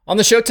On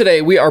the show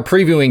today, we are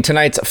previewing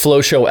tonight's Flow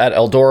Show at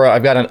Eldora.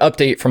 I've got an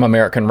update from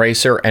American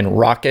Racer, and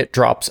Rocket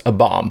drops a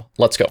bomb.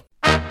 Let's go.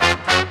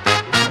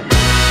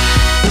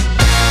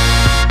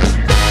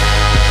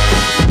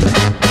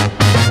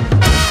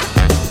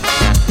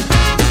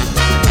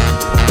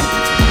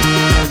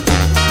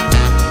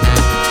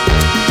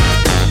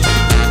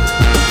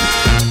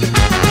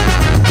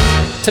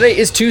 Today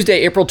is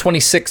Tuesday, April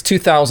 26,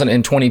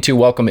 2022.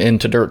 Welcome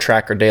into Dirt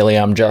Tracker Daily.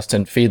 I'm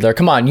Justin Fiedler.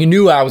 Come on, you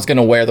knew I was going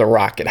to wear the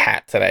Rocket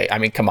hat today. I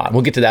mean, come on,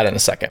 we'll get to that in a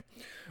second.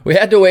 We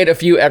had to wait a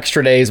few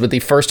extra days, but the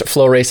first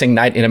Flow Racing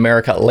Night in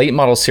America Late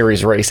Model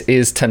Series race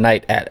is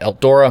tonight at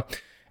Eldora.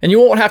 And you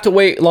won't have to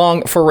wait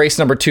long for race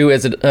number 2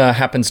 as it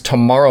happens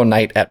tomorrow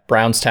night at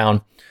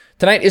Brownstown.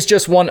 Tonight is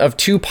just one of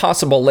 2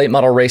 possible late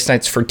model race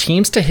nights for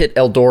teams to hit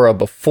Eldora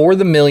before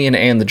the Million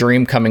and the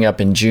Dream coming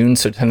up in June,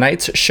 so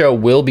tonight's show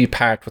will be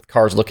packed with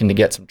cars looking to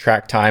get some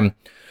track time.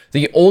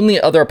 The only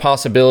other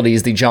possibility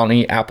is the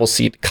Johnny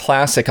Appleseed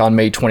Classic on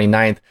May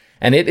 29th,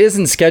 and it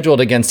isn't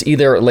scheduled against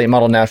either late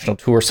model national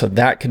tour, so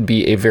that could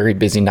be a very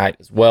busy night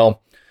as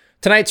well.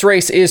 Tonight's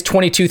race is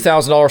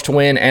 $22,000 to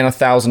win and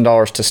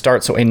 $1,000 to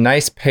start, so a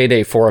nice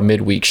payday for a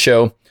midweek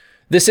show.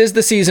 This is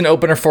the season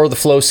opener for the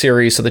Flow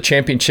Series, so the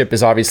championship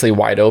is obviously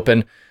wide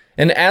open.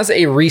 And as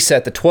a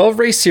reset, the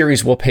 12-race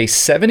series will pay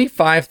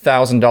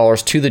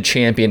 $75,000 to the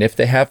champion if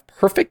they have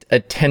perfect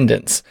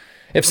attendance.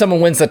 If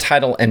someone wins the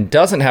title and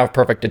doesn't have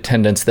perfect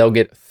attendance, they'll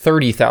get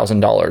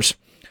 $30,000.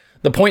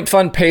 The point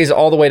fund pays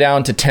all the way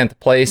down to 10th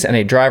place, and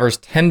a driver's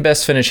 10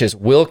 best finishes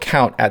will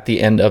count at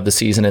the end of the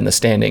season in the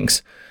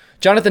standings.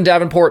 Jonathan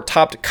Davenport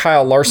topped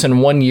Kyle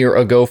Larson 1 year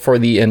ago for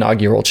the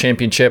inaugural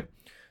championship.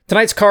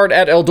 Tonight's card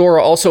at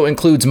Eldora also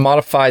includes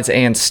modifieds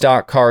and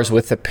stock cars,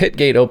 with the pit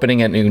gate opening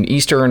at noon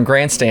Eastern,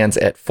 grandstands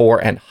at 4,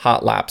 and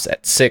hot laps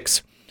at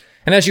 6.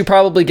 And as you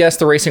probably guessed,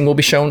 the racing will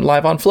be shown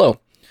live on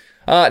Flow.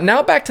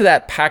 Now back to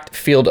that packed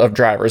field of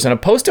drivers. In a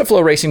post at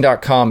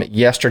FlowRacing.com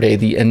yesterday,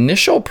 the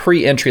initial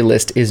pre-entry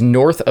list is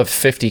north of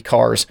 50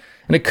 cars,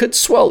 and it could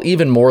swell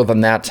even more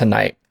than that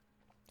tonight.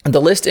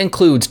 The list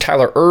includes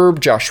Tyler Erb,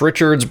 Josh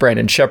Richards,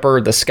 Brandon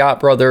Shepard, the Scott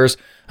brothers,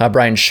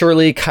 Brian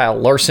Shirley, Kyle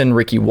Larson,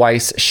 Ricky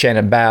Weiss,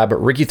 Shannon Babb,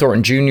 Ricky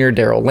Thornton Jr.,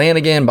 Darrell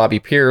Lanigan, Bobby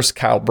Pierce,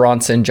 Kyle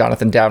Bronson,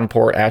 Jonathan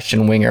Davenport,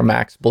 Ashton Winger,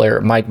 Max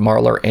Blair, Mike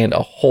Marlar, and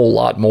a whole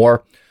lot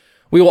more.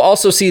 We will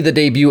also see the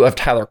debut of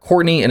Tyler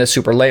Courtney in a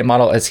super late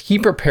model as he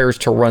prepares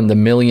to run the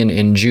Million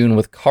in June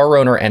with car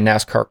owner and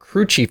NASCAR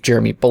crew chief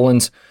Jeremy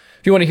Bullins.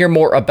 If you want to hear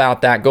more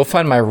about that, go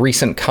find my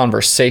recent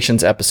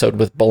Conversations episode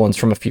with Bullins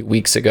from a few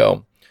weeks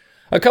ago.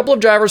 A couple of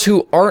drivers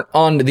who aren't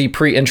on the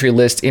pre-entry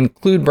list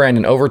include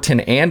Brandon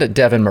Overton and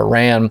Devin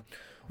Moran.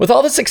 With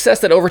all the success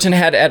that Overton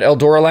had at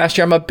Eldora last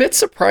year, I'm a bit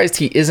surprised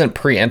he isn't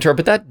pre-enter,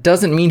 but that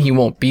doesn't mean he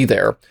won't be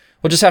there.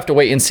 We'll just have to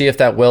wait and see if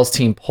that Wells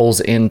team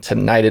pulls in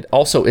tonight. It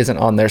also isn't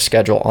on their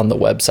schedule on the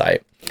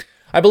website.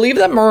 I believe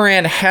that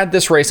Moran had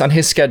this race on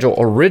his schedule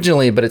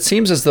originally, but it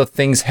seems as though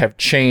things have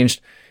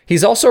changed.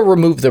 He's also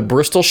removed the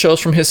Bristol shows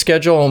from his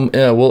schedule and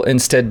will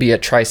instead be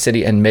at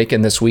Tri-City and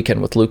Macon this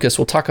weekend with Lucas.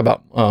 We'll talk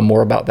about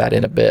more about that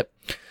in a bit.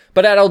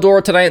 But at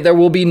Eldora tonight, there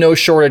will be no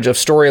shortage of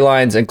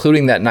storylines,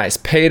 including that nice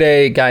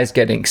payday, guys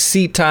getting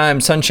seat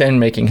time, Sunshine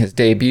making his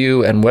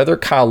debut, and whether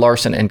Kyle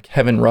Larson and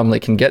Kevin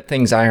Rumley can get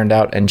things ironed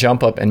out and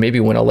jump up and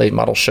maybe win a late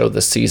model show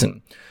this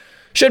season.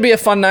 Should be a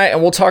fun night,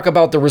 and we'll talk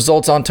about the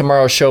results on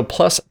tomorrow's show,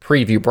 plus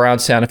preview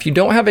Brownstown. If you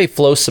don't have a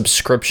Flow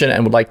subscription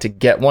and would like to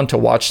get one to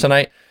watch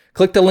tonight,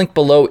 click the link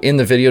below in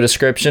the video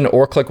description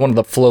or click one of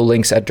the Flow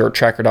links at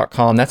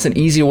dirttracker.com. That's an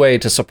easy way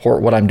to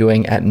support what I'm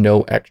doing at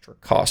no extra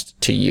cost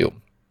to you.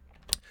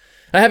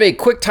 I have a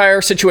quick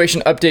tire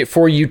situation update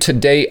for you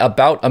today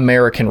about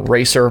American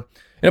Racer.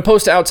 In a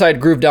post to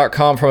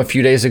OutsideGroove.com from a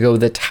few days ago,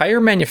 the tire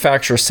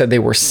manufacturer said they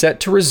were set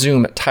to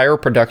resume tire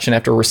production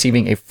after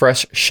receiving a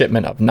fresh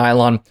shipment of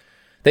nylon.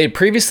 They had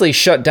previously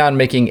shut down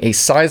making a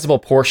sizable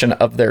portion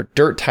of their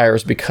dirt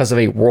tires because of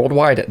a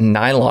worldwide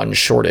nylon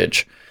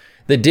shortage.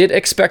 They did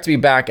expect to be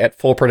back at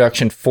full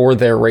production for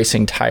their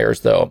racing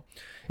tires, though.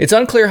 It's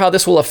unclear how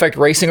this will affect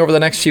racing over the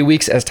next few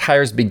weeks as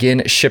tires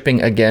begin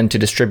shipping again to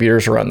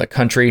distributors around the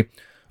country.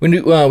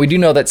 We do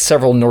know that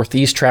several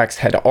Northeast tracks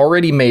had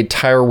already made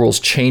tire rules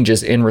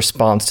changes in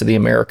response to the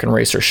American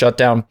Racer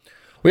shutdown.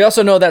 We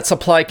also know that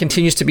supply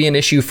continues to be an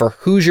issue for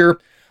Hoosier,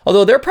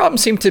 although their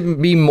problems seem to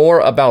be more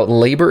about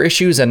labor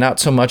issues and not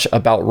so much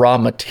about raw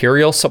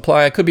material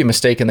supply. I could be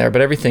mistaken there,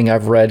 but everything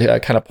I've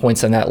read kind of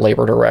points in that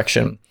labor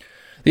direction.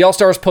 The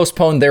All-Stars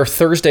postponed their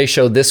Thursday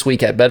show this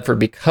week at Bedford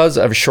because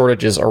of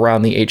shortages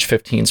around the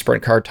H15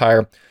 sprint car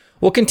tire.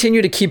 We'll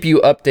continue to keep you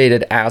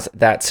updated as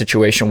that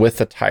situation with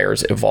the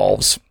tires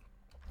evolves.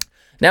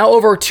 Now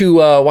over to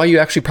why you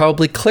actually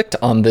probably clicked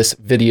on this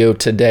video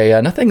today.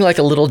 Nothing like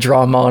a little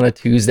drama on a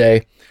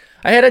Tuesday.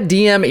 I had a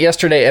DM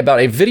yesterday about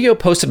a video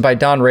posted by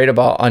Don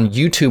Radebaugh on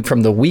YouTube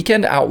from the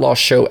Weekend Outlaw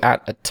show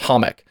at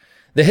Atomic.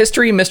 The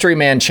History Mystery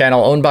Man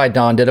channel owned by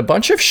Don did a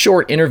bunch of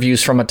short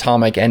interviews from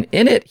Atomic, and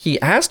in it, he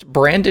asked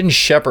Brandon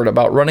Shepard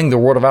about running the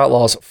World of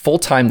Outlaws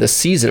full-time this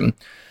season.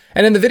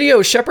 And in the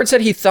video, Shepard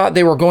said he thought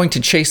they were going to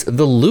chase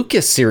the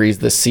Lucas series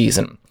this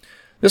season.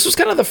 This was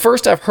kind of the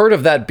first I've heard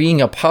of that being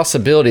a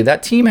possibility.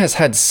 That team has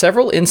had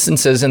several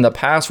instances in the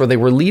past where they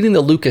were leading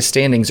the Lucas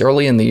standings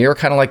early in the year,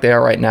 kind of like they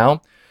are right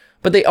now,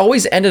 but they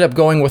always ended up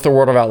going with the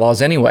World of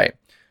Outlaws anyway.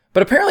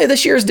 But apparently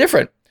this year is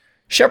different.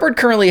 Shepard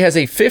currently has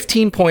a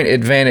 15-point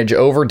advantage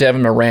over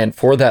Devin Moran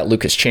for that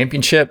Lucas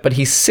Championship, but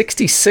he's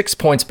 66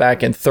 points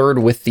back in third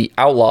with the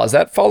Outlaws.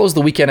 That follows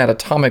the weekend at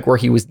Atomic where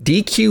he was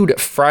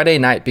DQ'd Friday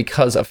night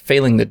because of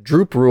failing the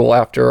droop rule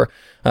after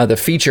the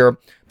feature,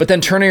 but then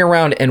turning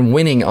around and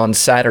winning on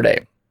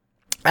Saturday.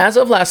 As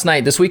of last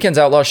night, this weekend's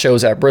Outlaw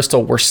shows at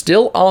Bristol were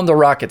still on the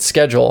Rocket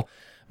schedule,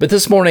 but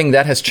this morning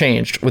that has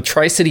changed, with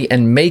Tri-City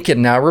and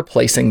Macon now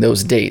replacing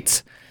those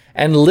dates.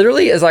 And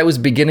literally as I was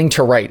beginning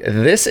to write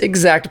this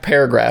exact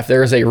paragraph,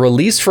 there is a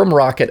release from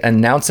Rocket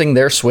announcing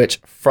their switch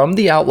from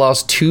the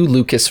Outlaws to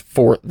Lucas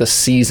for the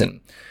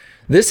season.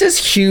 This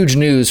is huge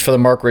news for the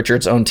Mark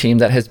Richards owned team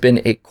that has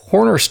been a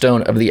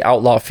cornerstone of the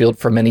Outlaw field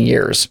for many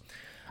years.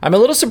 I'm a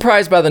little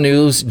surprised by the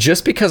news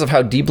just because of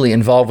how deeply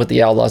involved with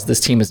the Outlaws this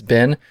team has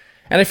been.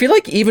 And I feel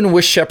like even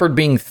with Shepard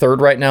being third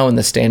right now in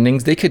the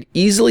standings, they could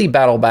easily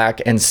battle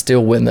back and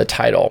still win the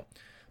title.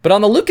 But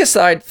on the Lucas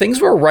side,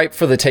 things were ripe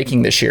for the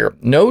taking this year.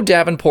 No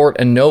Davenport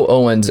and no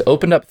Owens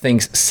opened up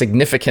things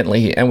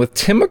significantly, and with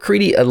Tim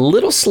McCready a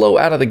little slow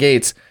out of the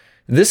gates,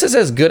 this is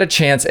as good a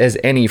chance as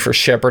any for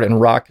Shepard and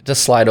Rock to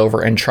slide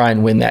over and try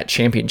and win that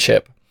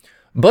championship.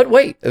 But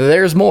wait,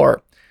 there's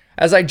more.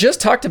 As I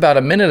just talked about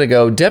a minute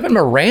ago, Devin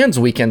Moran's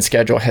weekend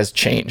schedule has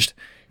changed.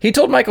 He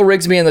told Michael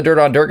Rigsby and the Dirt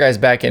on Dirt guys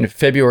back in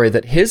February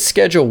that his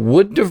schedule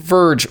would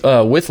diverge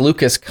with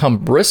Lucas come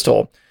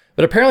Bristol.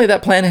 But apparently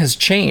that plan has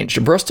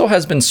changed. Bristol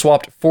has been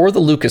swapped for the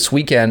Lucas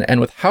weekend, and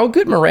with how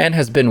good Moran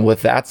has been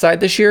with that side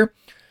this year,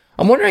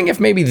 I'm wondering if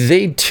maybe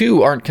they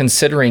too aren't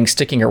considering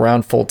sticking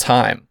around full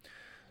time.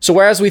 So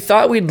whereas we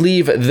thought we'd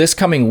leave this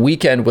coming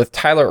weekend with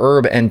Tyler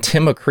Erb and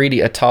Tim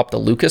McCready atop the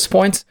Lucas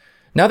points,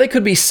 now they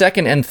could be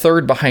second and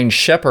third behind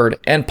Shepard,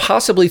 and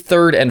possibly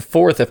third and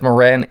fourth if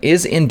Moran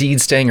is indeed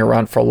staying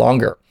around for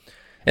longer.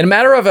 In a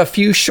matter of a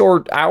few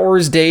short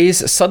hours,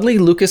 days, suddenly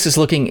Lucas is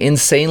looking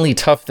insanely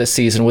tough this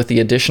season with the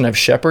addition of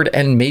Shepard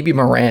and maybe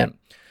Moran.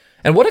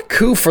 And what a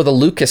coup for the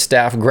Lucas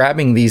staff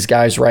grabbing these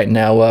guys right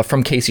now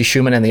from Casey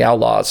Schumann and the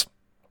Outlaws.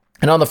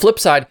 And on the flip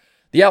side,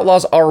 the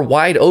Outlaws are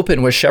wide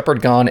open with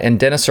Shepard gone and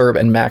Dennis Erb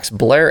and Max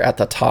Blair at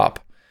the top.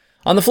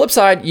 On the flip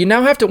side, you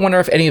now have to wonder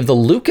if any of the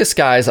Lucas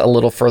guys a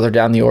little further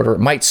down the order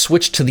might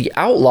switch to the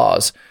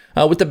Outlaws,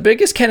 with the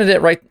biggest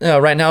candidate right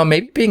now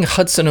maybe being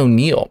Hudson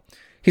O'Neal.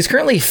 He's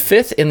currently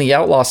 5th in the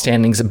Outlaw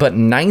standings, but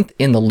 9th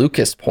in the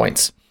Lucas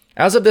points.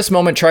 As of this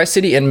moment,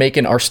 Tri-City and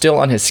Macon are still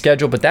on his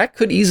schedule, but that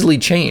could easily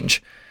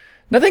change.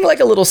 Nothing like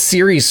a little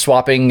series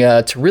swapping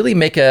to really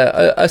make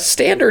a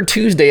standard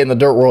Tuesday in the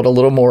dirt world a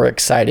little more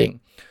exciting.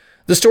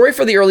 The story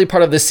for the early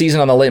part of this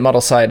season on the late model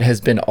side has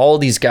been all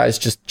these guys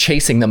just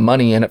chasing the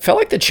money, and it felt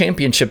like the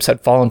championships had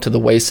fallen to the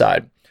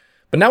wayside.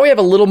 But now we have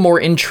a little more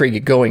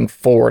intrigue going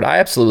forward. I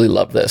absolutely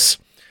love this.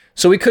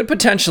 So we could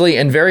potentially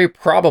and very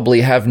probably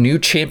have new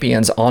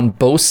champions on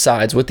both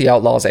sides with the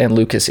Outlaws and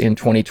Lucas in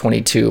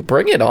 2022.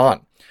 Bring it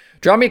on.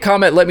 Drop me a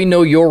comment. Let me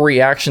know your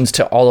reactions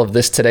to all of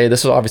this today.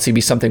 This will obviously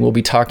be something we'll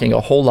be talking a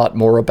whole lot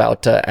more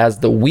about as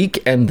the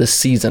week and the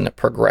season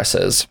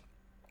progresses.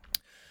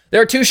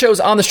 There are 2 shows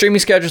on the streaming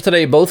schedule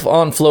today, both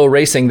on Flow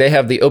Racing. They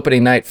have the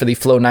opening night for the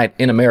Flow Night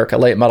in America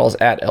late models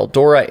at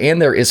Eldora,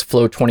 and there is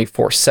Flow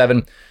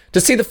 24/7. To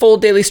see the full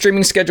daily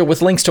streaming schedule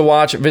with links to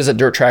watch, visit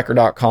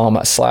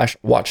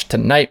dirttracker.com/watch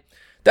tonight.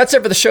 That's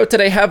it for the show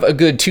today. Have a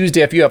good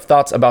Tuesday. If you have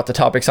thoughts about the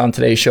topics on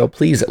today's show,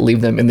 please leave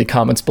them in the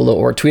comments below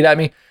or tweet at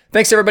me.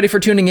 Thanks everybody for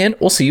tuning in.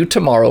 We'll see you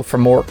tomorrow for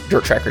more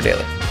Dirt Tracker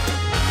Daily.